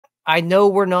I know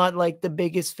we're not like the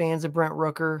biggest fans of Brent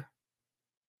Rooker,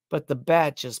 but the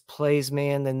bat just plays,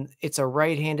 man. And it's a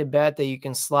right-handed bat that you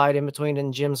can slide in between.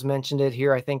 And Jim's mentioned it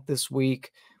here, I think, this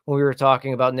week when we were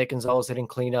talking about Nick Gonzalez hitting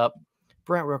cleanup.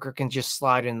 Brent Rooker can just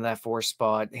slide into that 4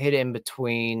 spot, hit in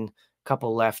between a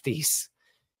couple lefties.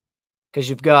 Because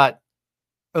you've got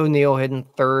O'Neill hitting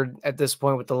 3rd at this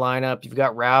point with the lineup. You've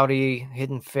got Rowdy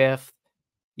hitting 5th.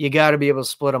 You got to be able to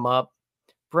split them up.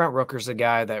 Brent Rooker's a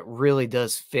guy that really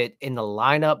does fit in the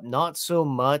lineup, not so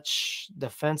much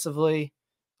defensively,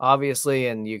 obviously,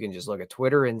 and you can just look at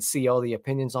Twitter and see all the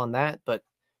opinions on that, but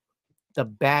the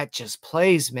bat just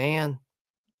plays, man.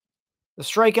 The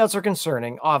strikeouts are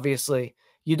concerning, obviously.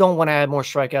 You don't want to add more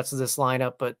strikeouts to this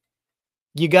lineup, but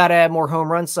you got to add more home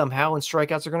runs somehow, and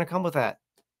strikeouts are going to come with that.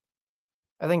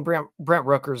 I think Brent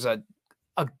Rooker's a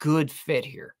good fit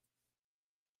here.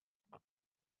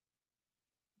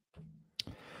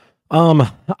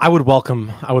 I would welcome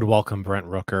Brent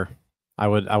Rooker. I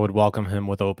would welcome him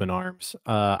with open arms.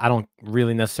 I don't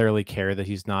really necessarily care that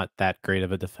he's not that great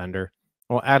of a defender.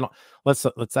 Well, that's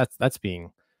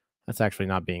actually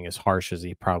not being as harsh as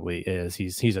he probably is.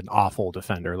 He's an awful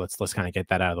defender. Let's kind of get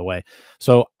that out of the way.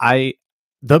 So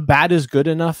the bat is good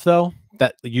enough though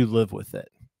that you live with it.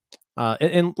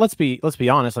 And let's be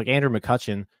honest, like Andrew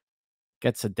McCutchen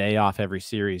gets a day off every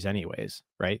series anyways,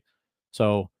 right?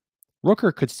 So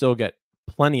Rooker could still get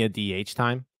plenty of DH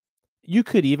time. You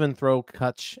could even throw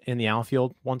Kutch in the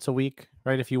outfield once a week,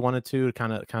 right? If you wanted to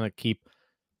kind of keep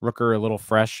Rooker a little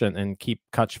fresh and keep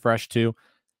Kutch fresh too.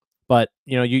 But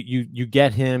you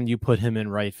get him, you put him in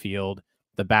right field.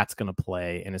 The bat's going to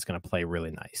play, and it's going to play really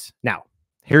nice. Now,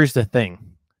 here's the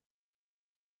thing.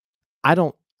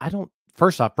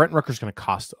 First off, Brent Rooker's going to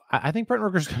cost. I think Brent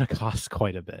Rooker's going to cost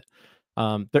quite a bit.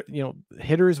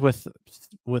 Hitters with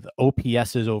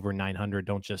OPSs over 900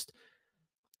 don't just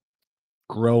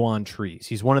grow on trees.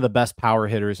 He's one of the best power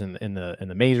hitters in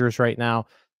the majors right now.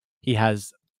 He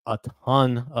has a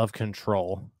ton of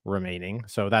control remaining,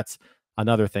 so that's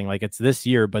another thing. Like, it's this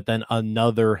year, but then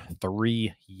another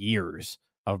 3 years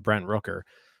of Brent Rooker.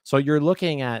 So you're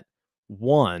looking at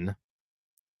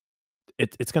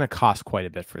it's going to cost quite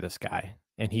a bit for this guy,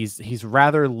 and he's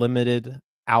rather limited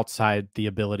outside the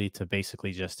ability to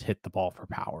basically just hit the ball for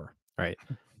power, right?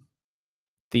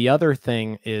 The other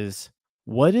thing is,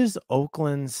 what is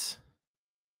Oakland's,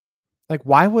 like,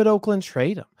 why would Oakland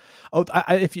trade him? Oh,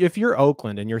 if you're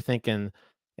Oakland and you're thinking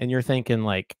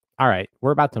like, all right,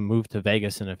 we're about to move to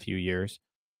Vegas in a few years.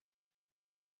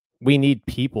 We need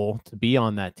people to be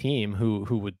on that team who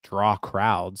would draw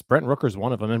crowds. Brent Rooker's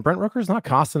one of them, and Brent Rooker's not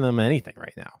costing them anything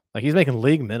right now. Like, he's making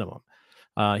league minimum.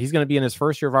 He's going to be in his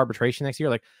first year of arbitration next year.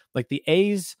 Like the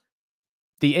A's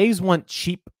want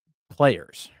cheap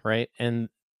players, right? And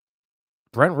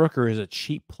Brent Rooker is a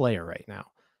cheap player right now.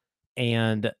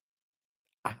 And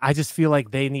I just feel like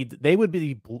they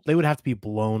would have to be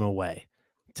blown away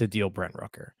to deal Brent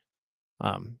Rooker.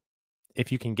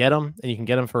 If you can get him and you can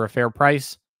get him for a fair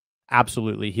price,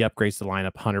 absolutely, he upgrades the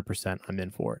lineup 100%. I'm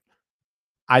in for it.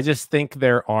 I just think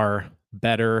there are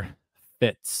better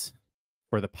fits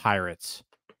for the Pirates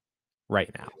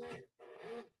right now.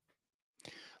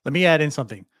 Let me add in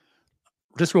something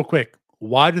just real quick.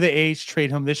 Why do the A's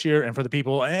trade him this year? And for the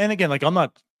people, and again, like, I'm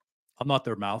not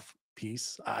their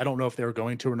mouthpiece. I don't know if they were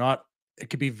going to or not. It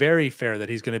could be very fair that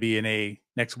he's going to be in A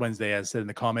next Wednesday, as said in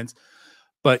the comments.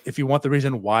 But if you want the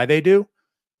reason why they do,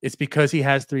 it's because he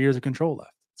has 3 years of control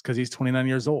left. It's because he's 29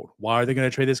 years old. Why are they going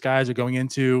to trade this guy as they're going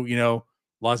into,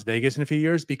 Las Vegas in a few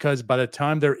years? Because by the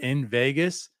time they're in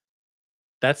Vegas,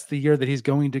 that's the year that he's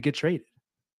going to get traded.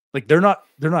 Like, they're not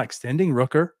extending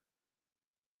Rooker.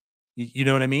 You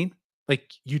know what I mean?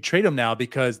 Like, you trade him now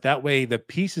because that way the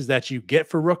pieces that you get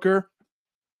for Rooker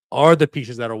are the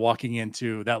pieces that are walking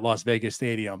into that Las Vegas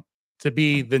stadium to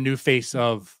be the new face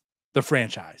of the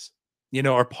franchise,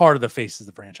 or part of the faces of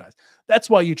the franchise. That's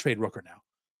why you trade Rooker now.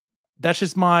 That's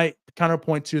just my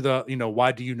counterpoint to the,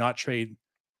 why do you not trade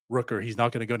Rooker? He's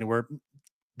not going to go anywhere.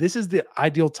 This is the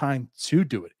ideal time to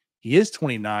do it. He is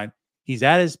 29. He's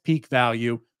at his peak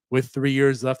value with 3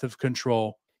 years left of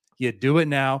control. You do it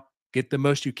now. Get the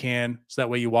most you can, so that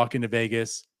way you walk into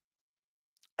Vegas.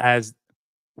 As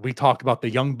we talked about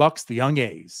the young Bucks, the young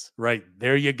A's, right?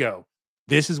 There you go.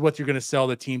 This is what you're going to sell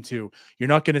the team to. You're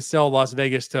not going to sell Las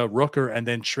Vegas to Rooker and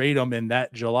then trade him in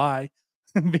that July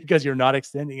because you're not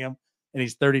extending him and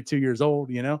he's 32 years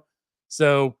old,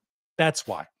 So that's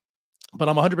why. But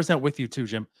I'm 100% with you too,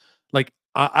 Jim. Like,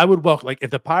 I would welcome, like, if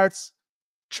the Pirates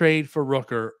trade for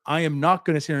Rooker, I am not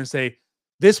going to sit here and say,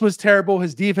 this was terrible,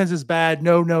 his defense is bad.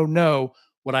 No, no, no.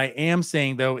 What I am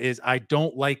saying, though, is I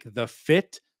don't like the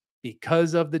fit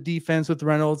because of the defense with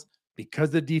Reynolds,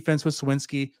 because the defense with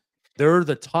Swinsky, they're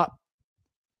the top.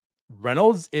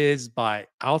 Reynolds is by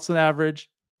outs and average,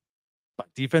 by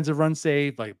defensive run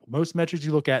save, like most metrics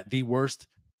you look at, the worst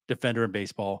defender in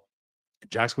baseball.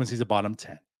 Jack Swinsky's the bottom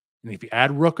 10. And if you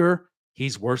add Rooker,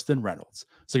 he's worse than Reynolds.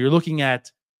 So you're looking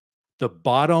at the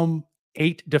bottom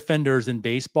 8 defenders in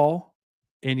baseball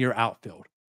in your outfield.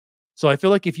 So I feel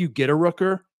like if you get a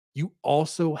Rooker, you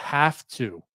also have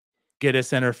to get a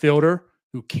center fielder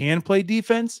who can play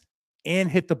defense and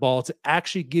hit the ball to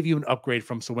actually give you an upgrade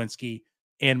from Swinsky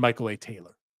and Michael A.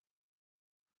 Taylor.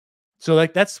 So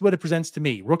like that's what it presents to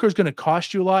me. Rooker's going to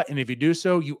cost you a lot. And if you do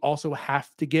so, you also have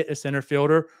to get a center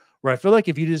fielder, where I feel like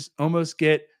if you just almost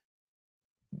get,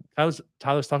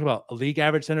 Tyler's talking about a league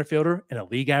average center fielder and a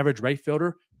league average right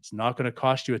fielder, it's not going to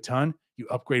cost you a ton. You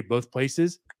upgrade both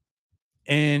places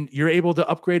and you're able to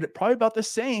upgrade it probably about the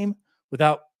same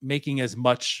without making as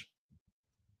much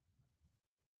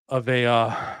of a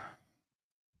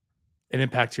an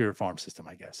impact to your farm system,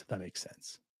 I guess, if that makes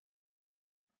sense.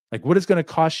 Like what it's going to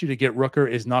cost you to get Rooker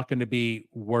is not going to be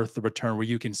worth the return where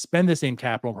you can spend the same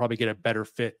capital and probably get a better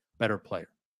fit, better player.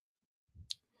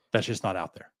 That's just not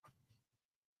out there.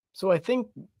 So I think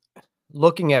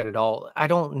looking at it all, I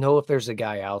don't know if there's a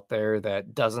guy out there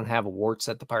that doesn't have warts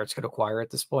that the Pirates could acquire at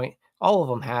this point. All of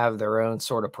them have their own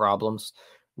sort of problems.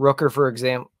 Rooker, for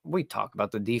example, we talk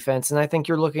about the defense, and I think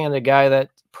you're looking at a guy that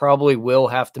probably will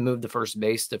have to move to first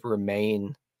base to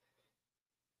remain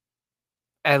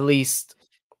at least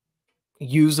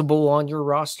usable on your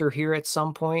roster here at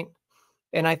some point.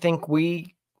 And I think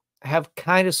we have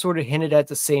kind of sort of hinted at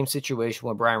the same situation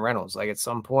with Brian Reynolds. Like at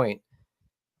some point,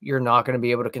 you're not going to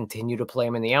be able to continue to play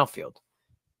him in the outfield.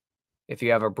 If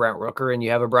you have a Brent Rooker and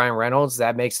you have a Brian Reynolds,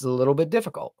 that makes it a little bit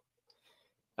difficult.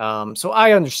 So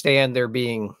I understand there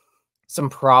being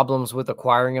some problems with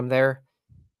acquiring him there.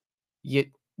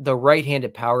 The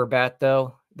right-handed power bat,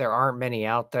 though, there aren't many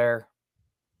out there.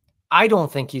 I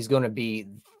don't think he's going to be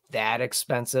that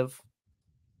expensive.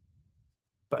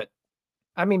 But,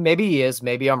 I mean, maybe he is.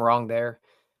 Maybe I'm wrong there.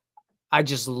 I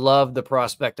just love the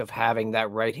prospect of having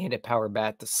that right-handed power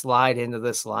bat to slide into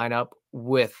this lineup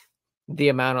with the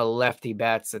amount of lefty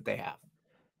bats that they have.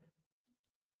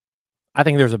 I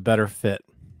think there's a better fit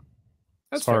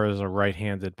That's as far fair. as a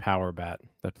right-handed power bat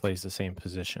that plays the same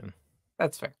position.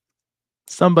 That's fair.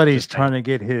 Somebody's trying to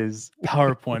get his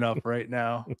PowerPoint up right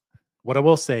now. What I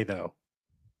will say, though,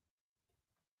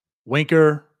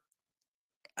 Winker,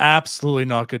 absolutely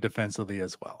not good defensively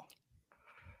as well.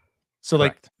 So,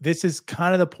 Correct. like, this is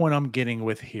kind of the point I'm getting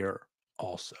with here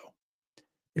also.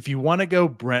 If you want to go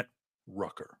Brent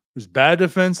Rooker, who's bad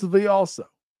defensively also.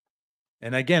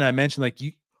 And again, I mentioned, like,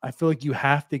 I feel like you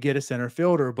have to get a center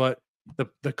fielder, but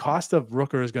the cost of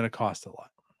Rooker is going to cost a lot.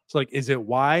 So, like, is it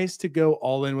wise to go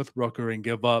all in with Rooker and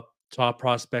give up top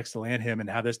prospects to land him and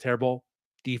have this terrible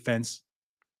defense?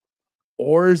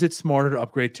 Or is it smarter to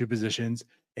upgrade 2 positions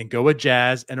and go a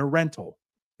Jazz and a rental?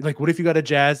 Like, what if you got a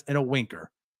Jazz and a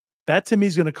Winker? That to me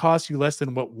is going to cost you less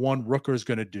than what one Rooker is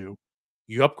going to do.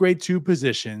 You upgrade 2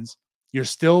 positions. You're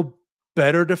still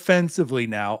better defensively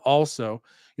now. Also,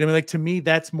 you know, I mean, like to me,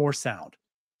 that's more sound.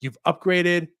 You've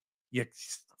upgraded, you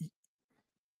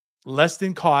less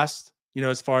than cost, you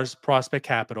know, as far as prospect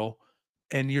capital,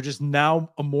 and you're just now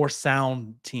a more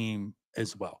sound team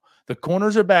as well. The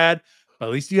corners are bad, but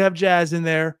at least you have Jazz in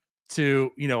there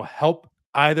to, you know, help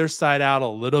either side out a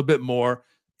little bit more.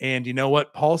 And you know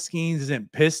what? Paul Skeens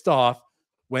isn't pissed off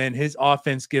when his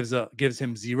offense gives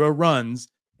him 0 runs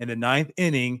in the 9th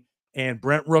inning, and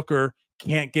Brent Rooker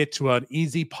can't get to an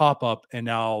easy pop-up, and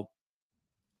now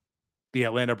the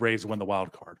Atlanta Braves win the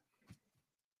wild card.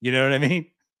 You know what I mean?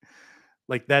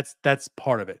 Like that's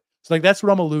part of it. So like that's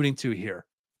what I'm alluding to here.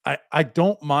 I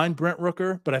don't mind Brent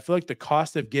Rooker, but I feel like the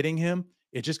cost of getting him,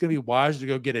 it's just going to be wiser to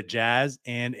go get a Jazz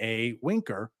and a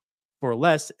Winker for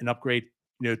less and upgrade,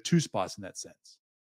 you know, 2 spots in that sense.